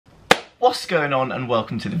What's going on and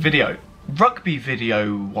welcome to the video. Rugby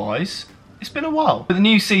video wise, it's been a while. But the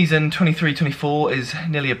new season 23-24 is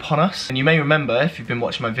nearly upon us, and you may remember, if you've been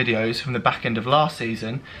watching my videos from the back end of last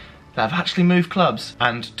season, that I've actually moved clubs,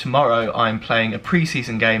 and tomorrow I'm playing a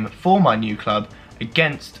pre-season game for my new club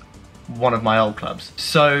against one of my old clubs.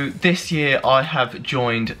 So this year I have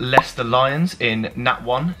joined Leicester Lions in Nat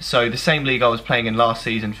 1, so the same league I was playing in last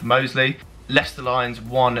season for Moseley. Leicester Lions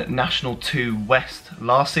won National 2 West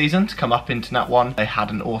last season to come up into Nat 1. They had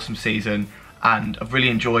an awesome season and I've really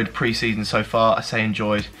enjoyed pre-season so far. I say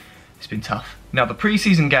enjoyed, it's been tough. Now the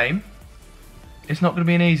pre-season game, it's not going to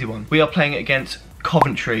be an easy one. We are playing it against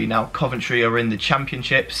Coventry. Now Coventry are in the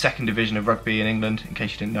Championship, second division of rugby in England, in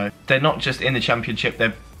case you didn't know. They're not just in the Championship,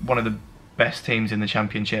 they're one of the best teams in the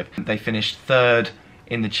Championship. They finished third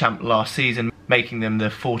in the Champ last season, making them the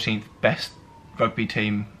 14th best rugby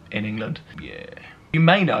team in England. Yeah. You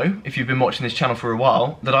may know, if you've been watching this channel for a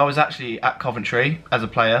while, that I was actually at Coventry as a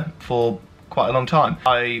player for quite a long time.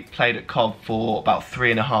 I played at Cov for about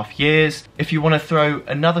 3.5 years. If you want to throw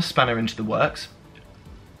another spanner into the works,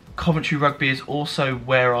 Coventry Rugby is also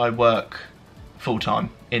where I work full-time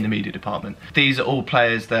in the media department. These are all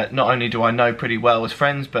players that not only do I know pretty well as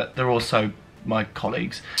friends, but they're also my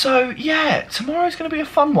colleagues. So yeah, tomorrow's going to be a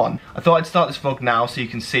fun one. I thought I'd start this vlog now so you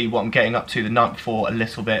can see what I'm getting up to the night before a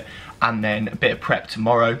little bit, and then a bit of prep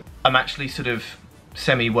tomorrow. I'm actually sort of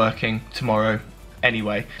semi-working tomorrow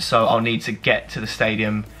anyway, so I'll need to get to the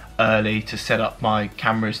stadium early to set up my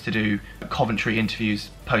cameras to do Coventry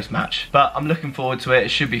interviews post-match. But I'm looking forward to it. It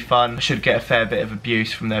should be fun. I should get a fair bit of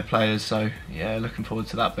abuse from their players, so yeah, looking forward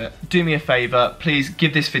to that bit. Do me a favour, please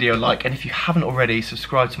give this video a like, and if you haven't already,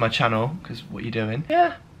 subscribe to my channel, because what are you doing?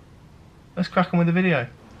 Yeah, let's crack on with the video.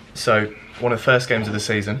 So, one of the first games of the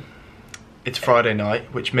season. It's Friday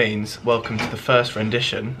night, which means welcome to the first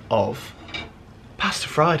rendition of Pasta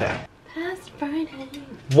Friday. Pasta Friday.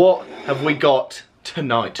 What have we got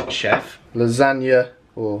tonight, chef? Lasagna,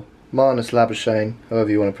 or Marnus Labuschagne, however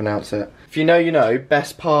you want to pronounce it. If you know, you know.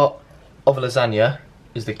 Best part of a lasagna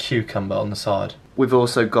is the cucumber on the side. We've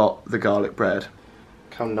also got the garlic bread.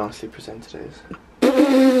 Look how nicely presented it is.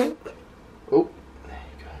 Oh, there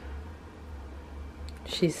you go.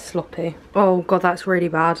 She's sloppy. Oh god, that's really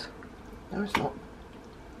bad. No, it's not.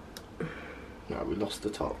 No, we lost the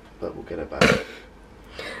top, but we'll get it back.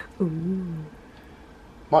 Ooh.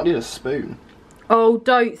 Might need a spoon. Oh,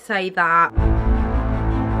 don't say that.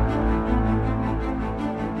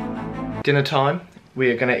 Dinner time.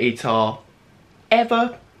 We are going to eat our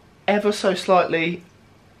ever so slightly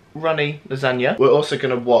runny lasagna. We're also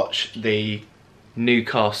going to watch the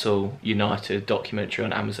Newcastle United documentary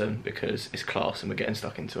on Amazon because it's class and we're getting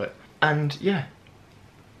stuck into it. And yeah,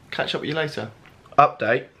 catch up with you later.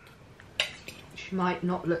 Update. She might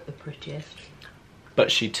not look the prettiest,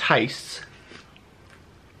 but she tastes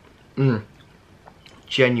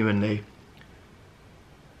genuinely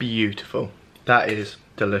beautiful. That is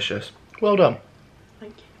delicious. Well done.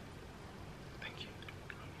 Thank you. Thank you.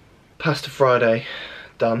 Pasta Friday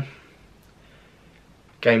done.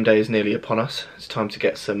 Game day is nearly upon us. It's time to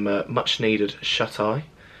get some much needed shut-eye.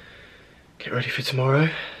 Get ready for tomorrow.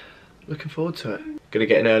 Looking forward to it. Gonna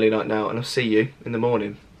get an early night now and I'll see you in the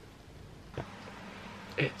morning.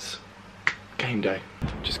 It's game day.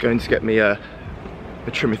 Just going to get me a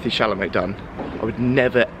Timothée Chalamet done. I would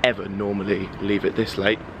never ever normally leave it this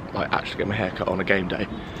late, like actually get my hair cut on a game day.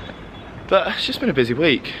 But it's just been a busy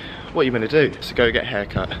week. What are you going to do? So go get a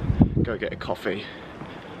haircut, go get a coffee,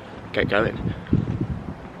 get going.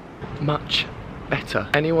 Much better.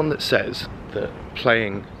 Anyone that says that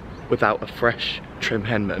playing without a fresh trim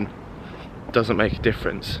henman doesn't make a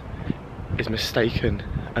difference is mistaken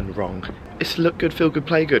and wrong. It's look good, feel good,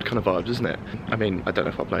 play good kind of vibes, isn't it? I mean, I don't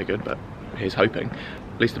know if I'll play good, but here's hoping.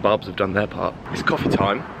 At least the Barbs have done their part. It's coffee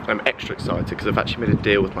time. I'm extra excited because I've actually made a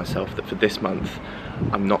deal with myself that for this month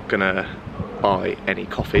I'm not gonna buy any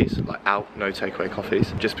coffees, like out, no takeaway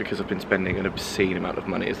coffees, just because I've been spending an obscene amount of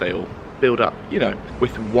money as they all build up. You know,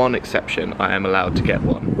 with one exception, I am allowed to get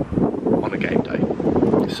one on a game day.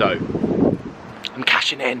 So, I'm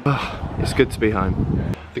cashing in. Oh, it's good to be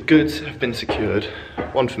home. The goods have been secured.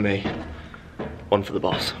 One for me, one for the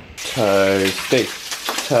boss. Toasty,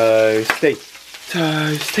 toasty,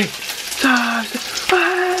 toasty, toasty.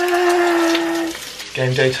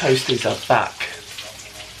 Game day toasties are back.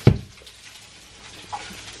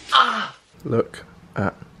 Ah! Look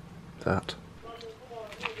at that.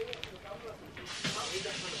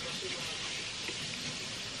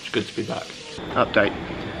 It's good to be back. Update.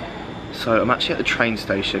 So I'm actually at the train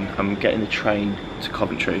station. I'm getting the train to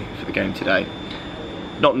Coventry for the game today.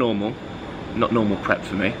 Not normal prep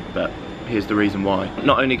for me, but here's the reason why.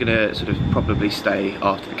 Not only going to sort of probably stay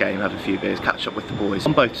after the game, have a few beers, catch up with the boys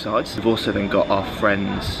on both sides. We've also then got our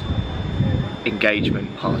friends'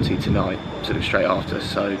 engagement party tonight, sort of straight after.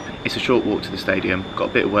 So it's a short walk to the stadium.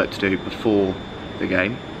 Got a bit of work to do before the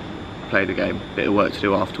game, play the game, bit of work to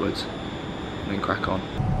do afterwards, and then crack on.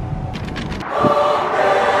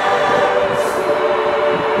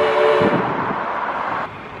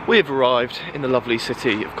 We have arrived in the lovely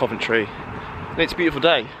city of Coventry, and it's a beautiful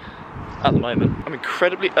day at the moment. I'm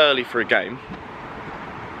incredibly early for a game.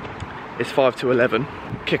 It's 5 to 11,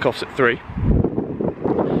 kickoff's at 3.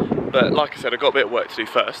 But like I said, I've got a bit of work to do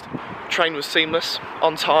first. Train was seamless,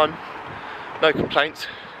 on time, no complaints.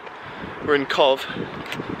 We're in Cov,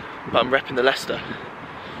 but I'm repping the Leicester.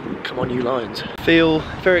 Come on, you Lions. Feel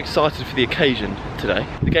very excited for the occasion today.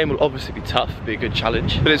 The game will obviously be tough, be a good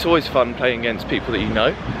challenge, but it's always fun playing against people that you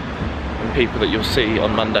know and people that you'll see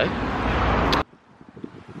on Monday.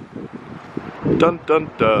 Dun dun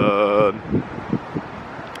dun.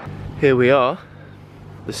 Here we are.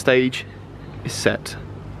 The stage is set.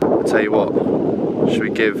 I'll tell you what, should we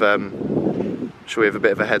have a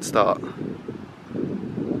bit of a head start?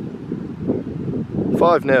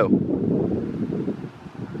 5-0.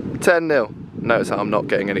 10-0. Notice how I'm not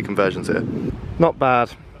getting any conversions here. Not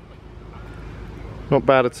bad. Not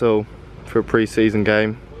bad at all for a pre-season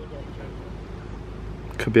game.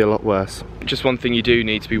 Could be a lot worse. Just one thing you do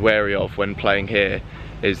need to be wary of when playing here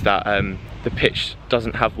is that the pitch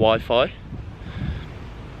doesn't have Wi-Fi.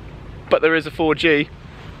 But there is a 4G.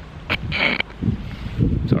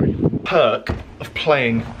 Sorry. Perk of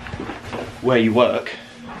playing where you work.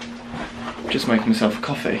 Just making myself a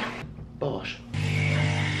coffee. Bosh.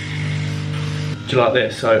 Do you like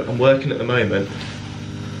this? So I'm working at the moment,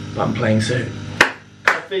 but I'm playing soon.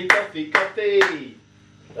 Coffee, coffee, coffee!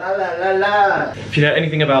 La la la la! If you know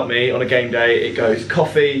anything about me, on a game day it goes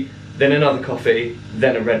coffee, then another coffee,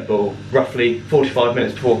 then a Red Bull, roughly 45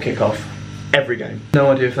 minutes before kickoff, every game.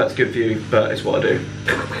 No idea if that's good for you, but it's what I do.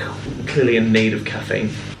 I'm clearly in need of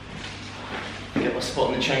caffeine. Get my spot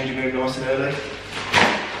in the changing room nice and early.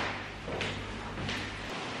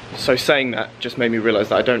 So saying that just made me realise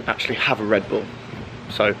that I don't actually have a Red Bull.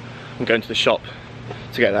 So I'm going to the shop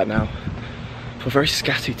to get that now. I feel very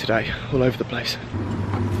scatty today, all over the place.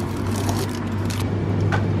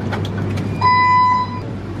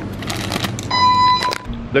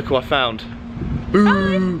 Look who I found.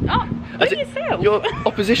 Boo! Oh, look at yourself. Your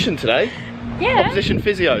opposition today? Yeah. Opposition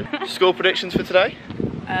physio. Score predictions for today?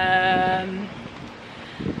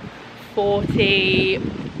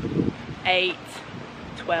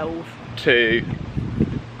 48-12. To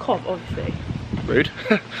Cov, obviously. Rude.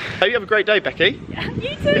 Hope you have a great day, Becky.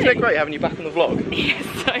 You too. Isn't it great having you back on the vlog? Yes,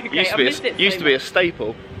 so great. Used to be a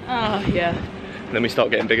staple. Oh, yeah. And then we start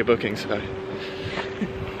getting bigger bookings, so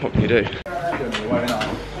what can you do? I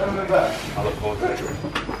look forward to it.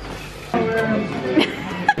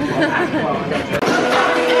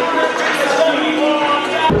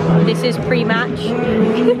 This is pre-match.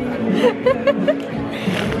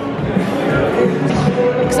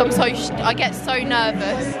 Because I get so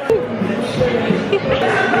nervous.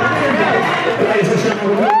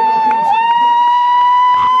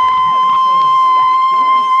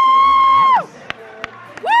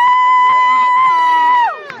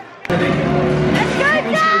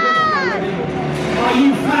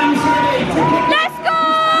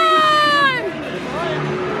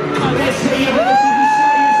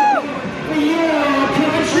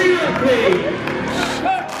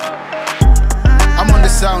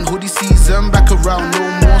 Sound, hoodie season, back around, no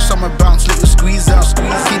more summer bounce, little squeeze out,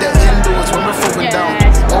 see the indoors when we're throwing down,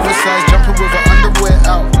 oversized jumper with her underwear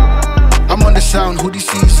out. I'm on the sound, hoodie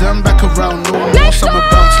season, back around, no more summer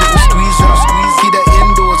bounce, little squeeze out, see the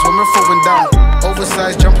indoors when we're throwing down,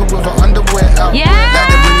 oversized jumper with her underwear out. Like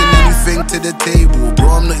they're bringing anything to the table,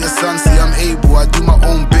 bro, I'm not your son, see I'm able, I do my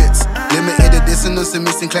own bits, limited edition on some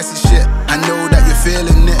missing classic shit, I know that you're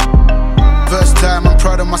feeling it. First time, I'm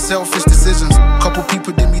proud of my selfish decisions. Couple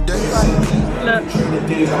people did me dirty. Look.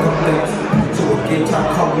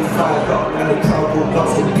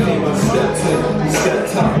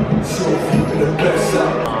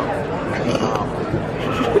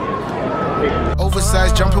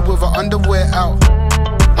 Oversized jumper with her underwear out.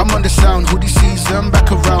 I'm on the sound, hoodie season,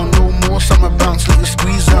 back around, no more summer bounce, little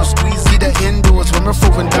squeeze out, see the indoors when we're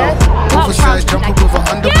throwing down. Oversized jumper with her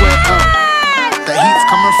underwear out. The heat's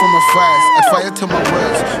coming from my thighs, I fire to my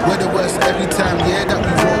words. We're the worst every time, yeah, that we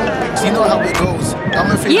roll. So you know how it goes. I'm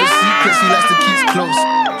a favorite secrets he likes to keep close.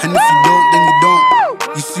 And if you don't, then you don't.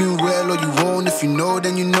 You soon will or you won't. If you know,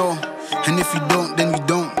 then you know. And if you don't, then you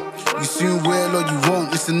don't. You soon will or you won't.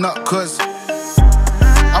 Listen up, cause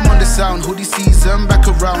I'm on the sound, hoodie season, back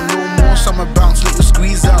around, no more summer bounce, little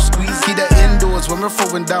squeeze out, keep that indoors when we're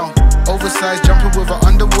throwing down, oversized jumping with our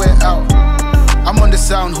underwear out. I'm on the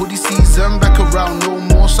sound, hoodie season, back around, no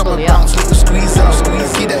more summer bounce, little squeeze out,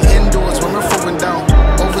 keep that indoors when we're throwing down,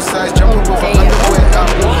 oversized jumping with our underwear out.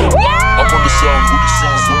 I'm on the sound,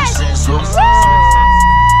 hoodie season,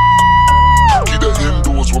 keep that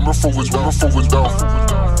indoors when we're throwing down.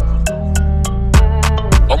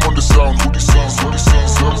 I'm on the sound, hoodie season,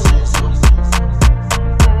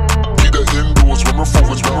 keep that indoors when we're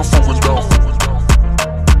throwing down.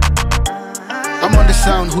 I'm on the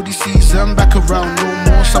sound, hoodie season, back around,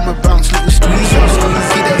 no more summer bounce, little squeeze out,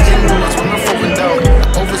 keep that indoors when we're throwing down,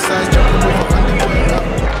 oversized jumping over underwear.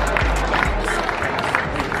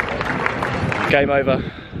 Game over.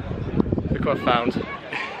 Look what I found.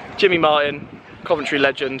 Jimmy Martin, Coventry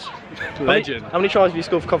legend. Legend. How many tries have you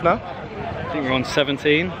scored for Cov now? I think we're on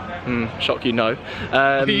 17. Shock you know.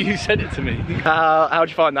 You sent it to me. How'd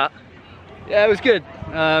you find that? Yeah, it was good.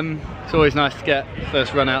 It's always nice to get the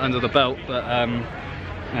first run out under the belt, but you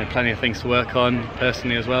know, plenty of things to work on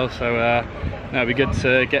personally as well. So it'll be good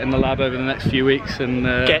to get in the lab over the next few weeks and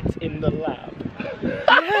Get in the lab.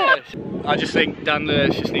 yeah. I just think Dan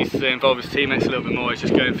Lewis just needs to involve his teammates a little bit more. He's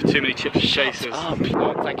just going for too many chips and chasers. Oh,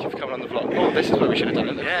 thank you for coming on the vlog. Oh, this is what we should have done,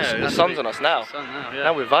 isn't it? Yeah, the sun's on us now. Yeah.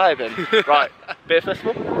 Now we're vibing. Right, beer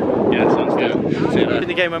festival? Yeah, sounds good. See you there. Did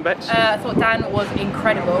the game went, Bex? I thought Dan was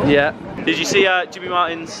incredible. Yeah. Did you see Jimmy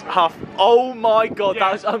Martin's half? Oh my god,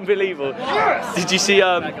 that was unbelievable. Yes. Did you see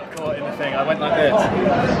I got caught in the thing. I went like this.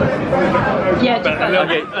 Yeah, just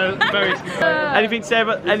Okay. Very. Anything to say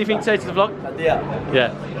about anything to say to the vlog? Yeah.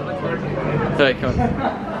 Yeah. Sorry, come on.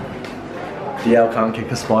 DL can't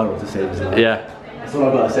kick a spiral to save his life. Yeah. That's all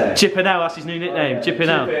I've got to say. Chippinell, that's his new nickname.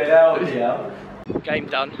 Chippinell. DL. Game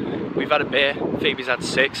done. We've had a beer. Phoebe's had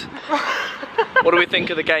 6. What do we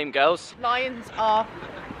think of the game, girls? Lions are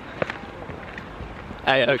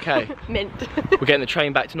Hey, okay. mint. We're getting the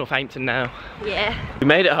train back to Northampton now. Yeah. We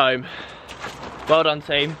made it home. Well done,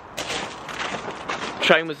 team.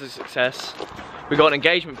 Train was a success. We got an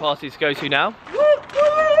engagement party to go to now.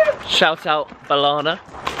 Shout out Balana.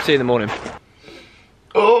 See you in the morning.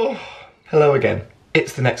 Oh, hello again.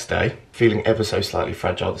 It's the next day. Feeling ever so slightly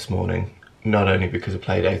fragile this morning. Not only because I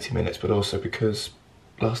played 80 minutes, but also because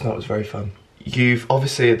last night was very fun. You've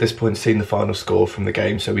obviously at this point seen the final score from the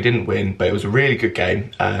game, so we didn't win, but it was a really good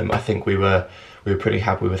game. I think we were pretty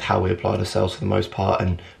happy with how we applied ourselves for the most part,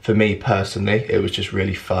 and for me personally, it was just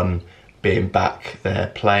really fun being back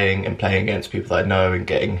there playing against people that I know and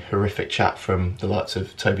getting horrific chat from the likes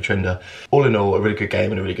of Toby Trinder. All in all, a really good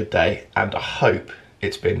game and a really good day, and I hope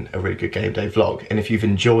it's been a really good game day vlog. And if you've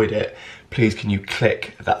enjoyed it, please can you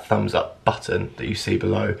click that thumbs up button that you see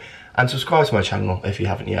below and subscribe to my channel if you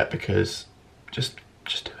haven't yet, because just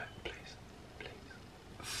do it, please.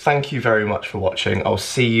 Thank you very much for watching. I'll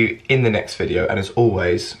see you in the next video, and as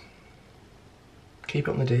always, keep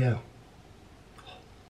it on the DL.